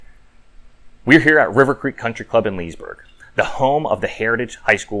We're here at River Creek Country Club in Leesburg, the home of the Heritage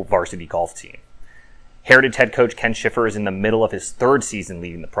High School varsity golf team. Heritage head coach Ken Schiffer is in the middle of his third season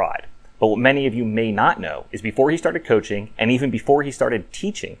leading the Pride. But what many of you may not know is before he started coaching, and even before he started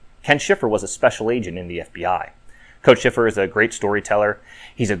teaching, Ken Schiffer was a special agent in the FBI. Coach Schiffer is a great storyteller,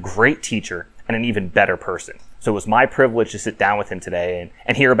 he's a great teacher, and an even better person. So it was my privilege to sit down with him today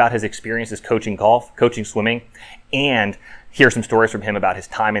and hear about his experiences coaching golf, coaching swimming, and hear some stories from him about his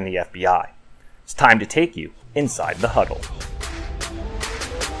time in the FBI. It's time to take you inside the huddle.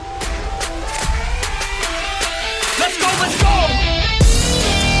 Let's go, let's go!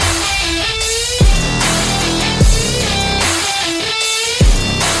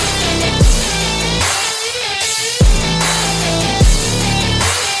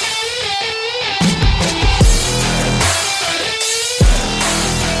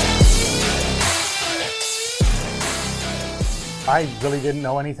 I really didn't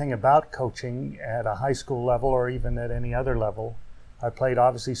know anything about coaching at a high school level or even at any other level. I played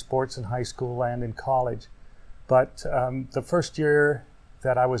obviously sports in high school and in college. But the first year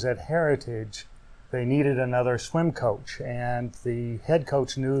that I was at Heritage, they needed another swim coach. And the head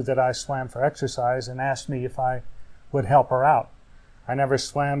coach knew that I swam for exercise and asked me if I would help her out. I never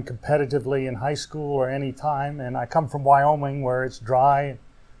swam competitively in high school or any time. And I come from Wyoming where it's dry.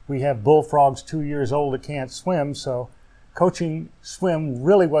 We have bullfrogs 2 years old that can't swim. So coaching swim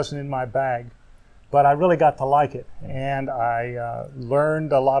really wasn't in my bag, but I really got to like it. And I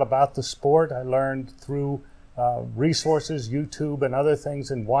learned a lot about the sport. I learned through resources, YouTube and other things,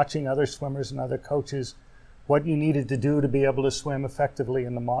 and watching other swimmers and other coaches what you needed to do to be able to swim effectively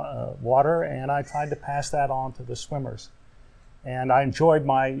in the water. And I tried to pass that on to the swimmers. And I enjoyed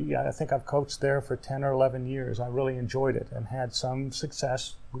I think I've coached there for 10 or 11 years. I really enjoyed it and had some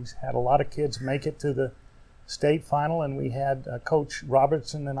success. We had a lot of kids make it to the state final, and we had Coach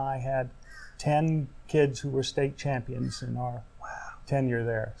Robertson and I had 10 kids who were state champions in our tenure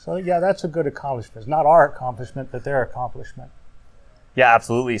there. So yeah, that's a good accomplishment. It's not our accomplishment, but their accomplishment. Yeah,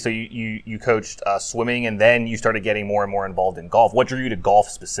 absolutely. So you coached swimming, and then you started getting more and more involved in golf. What drew you to golf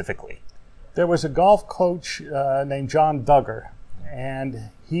specifically? There was a golf coach named John Duggar, and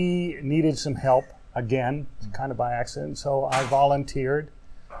he needed some help again, kind of by accident. So I volunteered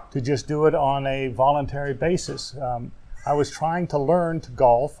to just do it on a voluntary basis. I was trying to learn to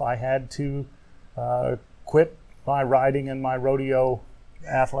golf. I had to quit my riding and my rodeo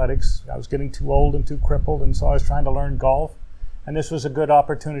athletics. I was getting too old and too crippled, and so I was trying to learn golf. And this was a good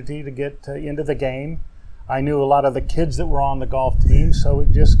opportunity to get into the game. I knew a lot of the kids that were on the golf team, so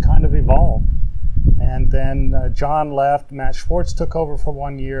it just kind of evolved. And then John left, Matt Schwartz took over for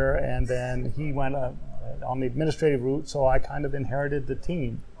 1 year, and then he went on the administrative route, so I kind of inherited the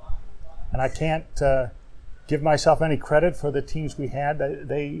team. And I can't give myself any credit for the teams we had.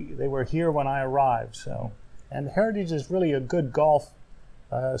 They were here when I arrived. So, and Heritage is really a good golf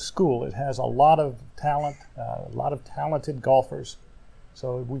school. It has a lot of talent, a lot of talented golfers.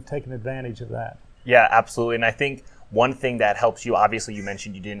 So we've taken advantage of that. Yeah, absolutely. And I think one thing that helps you, obviously you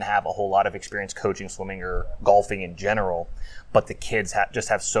mentioned you didn't have a whole lot of experience coaching swimming or golfing in general, but the kids just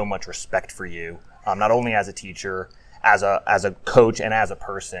have so much respect for you, not only as a teacher, as a coach, and as a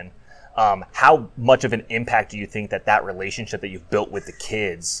person. How much of an impact do you think that relationship that you've built with the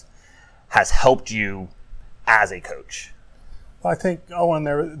kids has helped you as a coach? I think, Owen,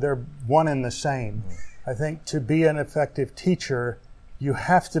 they're one and the same. I think to be an effective teacher, you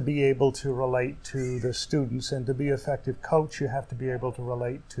have to be able to relate to the students, and to be an effective coach, you have to be able to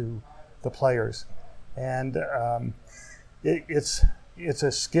relate to the players. And it's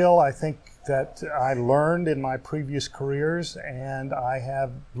a skill, I think, that I learned in my previous careers, and I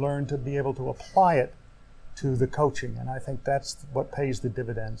have learned to be able to apply it to the coaching, and I think that's what pays the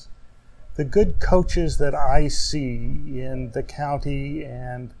dividends. The good coaches that I see in the county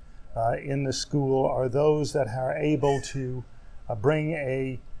and in the school are those that are able to bring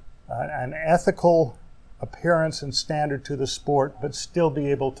an ethical appearance and standard to the sport, but still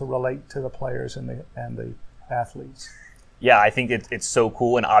be able to relate to the players and the athletes. Yeah, I think it's so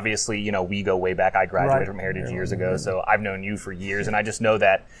cool, and obviously, we go way back. I graduated from Heritage years ago, so I've known you for years, and I just know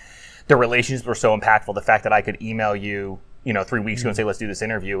that the relationships were so impactful. The fact that I could email you, 3 weeks ago and say, let's do this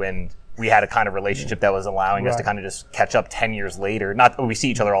interview, and we had a kind of relationship that was allowing us to kind of just catch up 10 years later. Not that we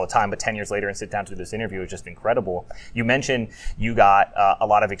see each other all the time, but 10 years later and sit down to do this interview is just incredible. You mentioned you got a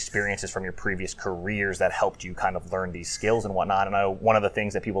lot of experiences from your previous careers that helped you kind of learn these skills and whatnot, and I know one of the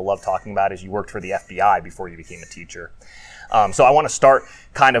things that people love talking about is you worked for the FBI before you became a teacher. So I want to start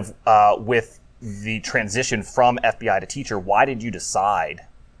kind of with the transition from FBI to teacher. Why did you decide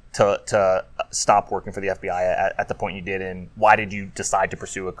to stop working for the FBI at the point you did, and why did you decide to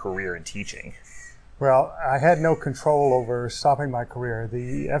pursue a career in teaching? Well, I had no control over stopping my career.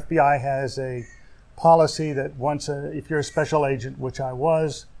 The FBI has a policy that if you're a special agent, which I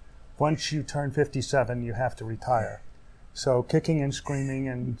was, once you turn 57, you have to retire. So kicking and screaming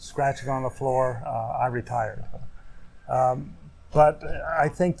and scratching on the floor, I retired. But I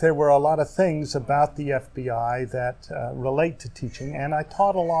think there were a lot of things about the FBI that relate to teaching, and I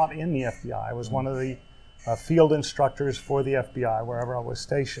taught a lot in the FBI. I was one of the field instructors for the FBI wherever I was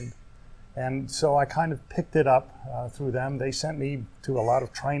stationed. And so I kind of picked it up through them. They sent me to a lot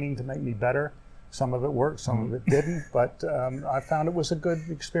of training to make me better. Some of it worked, some of it didn't, but I found it was a good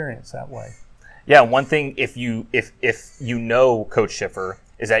experience that way. Yeah, one thing, if you know Coach Schiffer,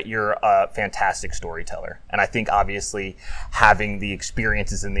 is that you're a fantastic storyteller. And I think obviously having the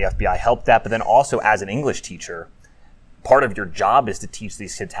experiences in the FBI helped that, but then also as an English teacher, part of your job is to teach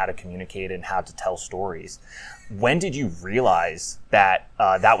these kids how to communicate and how to tell stories. When did you realize that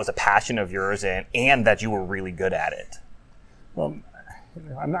that was a passion of yours and that you were really good at it? Well,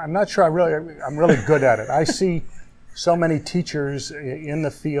 I'm not sure I'm really good at it. I see so many teachers in the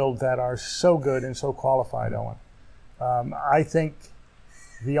field that are so good and so qualified, Owen. I think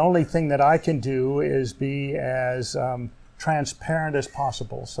the only thing that I can do is be as transparent as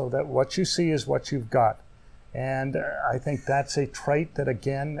possible so that what you see is what you've got. And I think that's a trait that,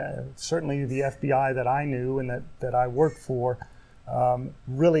 again, certainly the FBI that I knew and that I worked for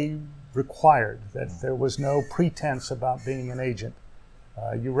really required, that there was no pretense about being an agent.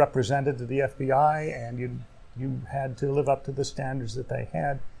 You represented the FBI and you had to live up to the standards that they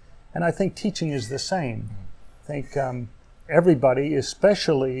had. And I think teaching is the same. I think everybody,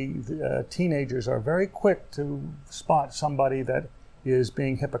 especially teenagers, are very quick to spot somebody that is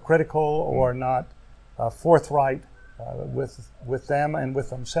being hypocritical or not forthright with them and with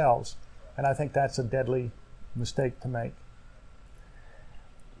themselves. And I think that's a deadly mistake to make.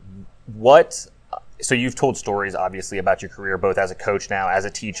 So you've told stories, obviously, about your career, both as a coach now, as a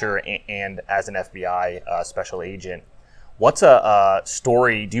teacher, and as an FBI special agent. What's a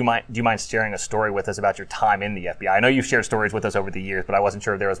story? Do you mind sharing a story with us about your time in the FBI? I know you've shared stories with us over the years, but I wasn't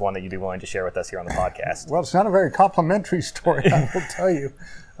sure if there was one that you'd be willing to share with us here on the podcast. Well, it's not a very complimentary story, I will tell you.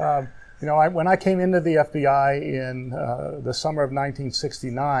 When I came into the FBI in the summer of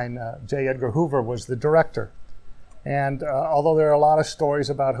 1969, J. Edgar Hoover was the director. And although there are a lot of stories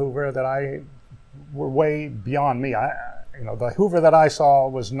about Hoover that were way beyond me, the Hoover that I saw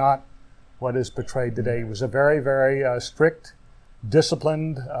was not what is portrayed today. He was a very, very strict,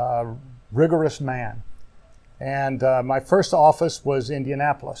 disciplined, rigorous man. And my first office was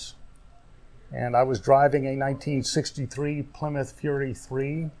Indianapolis. And I was driving a 1963 Plymouth Fury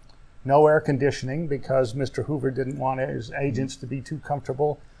 3, no air conditioning because Mr. Hoover didn't want his agents to be too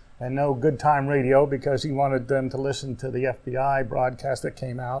comfortable, and no good time radio because he wanted them to listen to the FBI broadcast that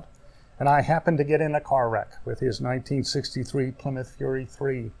came out. And I happened to get in a car wreck with his 1963 Plymouth Fury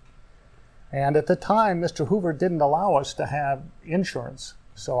 3. And at the time, Mr. Hoover didn't allow us to have insurance.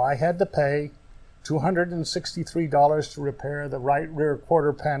 So I had to pay $263 to repair the right rear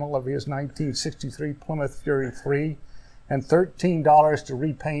quarter panel of his 1963 Plymouth Fury 3 and $13 to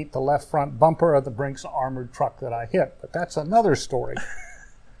repaint the left front bumper of the Brinks armored truck that I hit. But that's another story.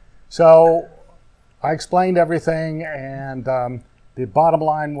 So I explained everything, and the bottom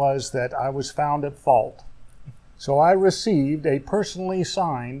line was that I was found at fault. So I received a personally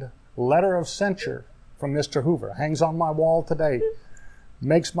signed letter of censure from Mr. Hoover. Hangs on my wall today.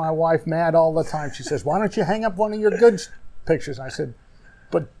 Makes my wife mad all the time. She says, "Why don't you hang up one of your good pictures?" I said,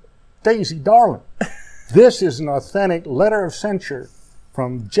 "But Daisy, darling, this is an authentic letter of censure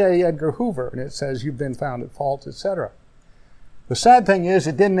from J. Edgar Hoover, and it says you've been found at fault, etc." The sad thing is,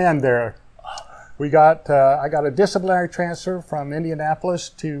 it didn't end there. I got a disciplinary transfer from Indianapolis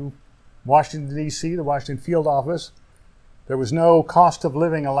to Washington, D.C., the Washington field office. There was no cost of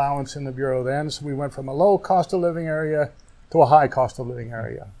living allowance in the Bureau then, so we went from a low cost of living area to a high cost of living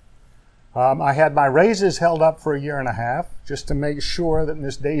area. I had my raises held up for a year and a half just to make sure that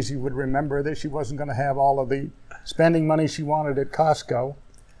Miss Daisy would remember that she wasn't going to have all of the spending money she wanted at Costco.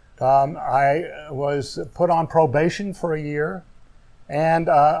 I was put on probation for a year, and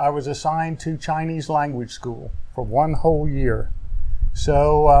I was assigned to Chinese language school for one whole year.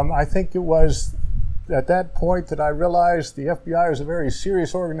 So I think it was at that point that I realized the FBI is a very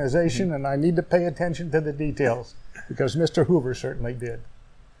serious organization and I need to pay attention to the details, because Mr. Hoover certainly did.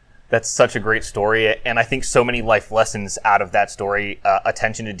 That's such a great story, and I think so many life lessons out of that story.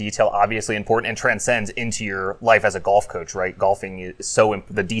 Attention to detail, obviously important, and transcends into your life as a golf coach, right? Golfing is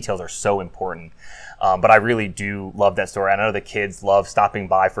the details are so important. But I really do love that story. I know the kids love stopping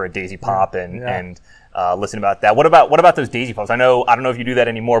by for a daisy pop and listening about that. What about those daisy pops? I don't know if you do that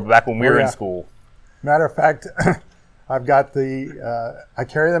anymore, but back when we were in school. Matter of fact, I've got I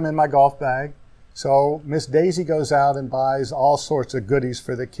carry them in my golf bag. So Miss Daisy goes out and buys all sorts of goodies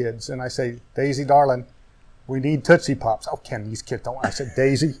for the kids. And I say, Daisy, darling, we need Tootsie Pops. Oh, Ken, these kids don't. I said,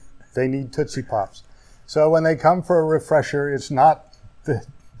 Daisy, they need Tootsie Pops. So when they come for a refresher, it's not the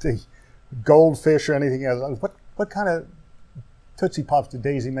goldfish or anything else. What kind of Tootsie Pops did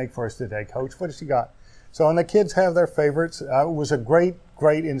Daisy make for us today, Coach? What has she got? So when the kids have their favorites, it was a great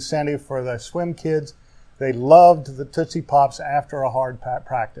incentive for the swim kids. They loved the Tootsie Pops after a hard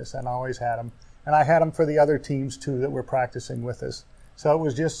practice, and I always had them. And I had them for the other teams, too, that were practicing with us. So it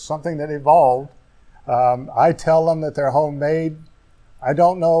was just something that evolved. I tell them that they're homemade. I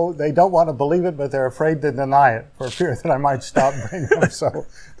don't know. They don't want to believe it, but they're afraid to deny it for fear that I might stop bringing them. So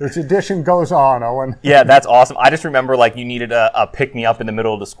the tradition goes on, Owen. Yeah, that's awesome. I just remember you needed a pick-me-up in the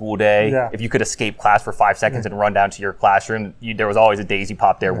middle of the school day. Yeah. If you could escape class for 5 seconds and run down to your classroom, there was always a daisy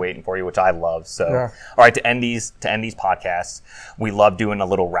pop there waiting for you, which I love. So, all right, to end these podcasts, we love doing a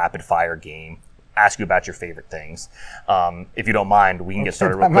little rapid-fire game. Ask you about your favorite things. If you don't mind, we can get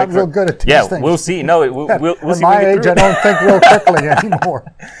started real quick. I'm not real good at these things. We'll see. No, we'll see. At my age, I don't think real quickly anymore.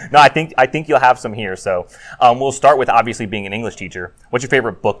 No, I think you'll have some here. So we'll start with obviously being an English teacher. What's your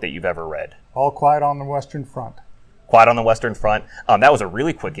favorite book that you've ever read? All Quiet on the Western Front. Quiet on the Western Front. That was a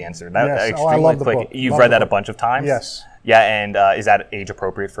really quick answer. Yes. I love the book. You've read that a bunch of times? Yes. Yeah, and is that age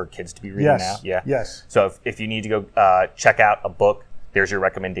appropriate for kids to be reading now? Yeah. Yes. So if you need to go check out a book, there's your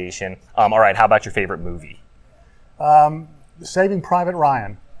recommendation. All right, how about your favorite movie? Saving Private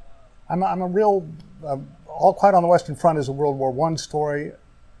Ryan. I'm a real, All Quiet on the Western Front is a World War I story.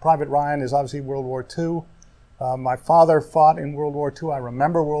 Private Ryan is obviously World War II. My father fought in World War II. I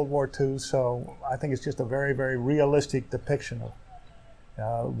remember World War II, so I think it's just a very, very realistic depiction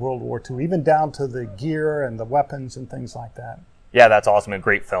of World War II, even down to the gear and the weapons and things like that. Yeah, that's awesome. A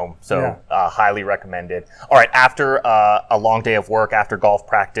great film. So highly recommended. All right, after a long day of work, after golf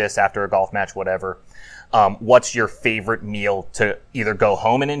practice, after a golf match, whatever, what's your favorite meal to either go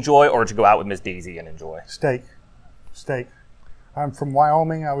home and enjoy or to go out with Miss Daisy and enjoy? Steak. I'm from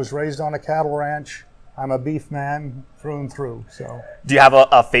Wyoming. I was raised on a cattle ranch. I'm a beef man through and through. So, do you have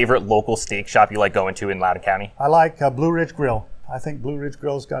a favorite local steak shop you like going to in Loudoun County? I like Blue Ridge Grill. I think Blue Ridge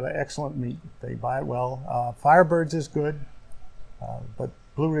Grill's got an excellent meat. They buy it well. Firebirds is good. But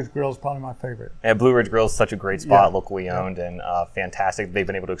Blue Ridge Grill is probably my favorite. Yeah, Blue Ridge Grill is such a great spot, locally owned, and fantastic. They've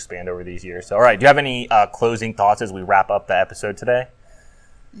been able to expand over these years. So, all right, do you have any closing thoughts as we wrap up the episode today?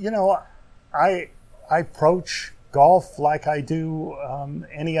 You know, I approach golf like I do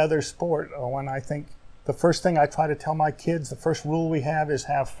any other sport. When I think the first thing I try to tell my kids, the first rule we have is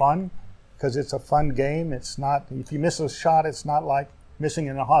have fun, because it's a fun game. It's not, if you miss a shot, it's not like missing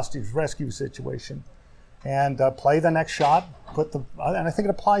in a hostage rescue situation. And play the next shot. And I think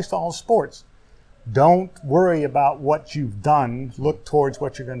it applies to all sports. Don't worry about what you've done. Look towards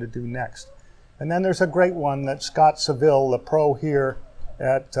what you're going to do next. And then there's a great one that Scott Seville, the pro here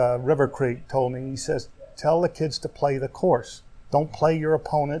at River Creek, told me. He says, tell the kids to play the course. Don't play your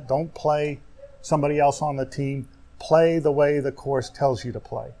opponent. Don't play somebody else on the team. Play the way the course tells you to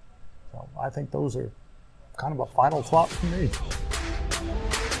play. So I think those are kind of a final thought for me.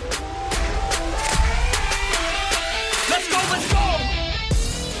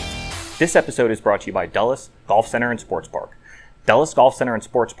 This episode is brought to you by Dulles Golf Center and Sports Park. Dulles Golf Center and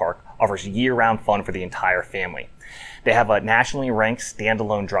Sports Park offers year-round fun for the entire family. They have a nationally ranked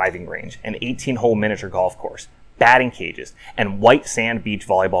standalone driving range, an 18-hole miniature golf course, batting cages, and white sand beach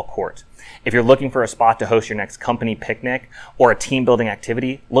volleyball courts. If you're looking for a spot to host your next company picnic or a team-building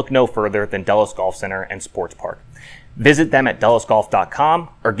activity, look no further than Dulles Golf Center and Sports Park. Visit them at DullesGolf.com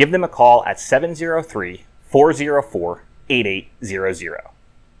or give them a call at 703-404-8800.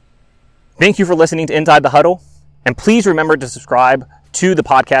 Thank you for listening to Inside the Huddle, and please remember to subscribe to the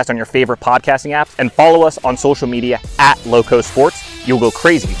podcast on your favorite podcasting apps and follow us on social media at Loco Sports. You'll go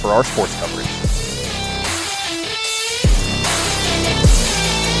crazy for our sports coverage.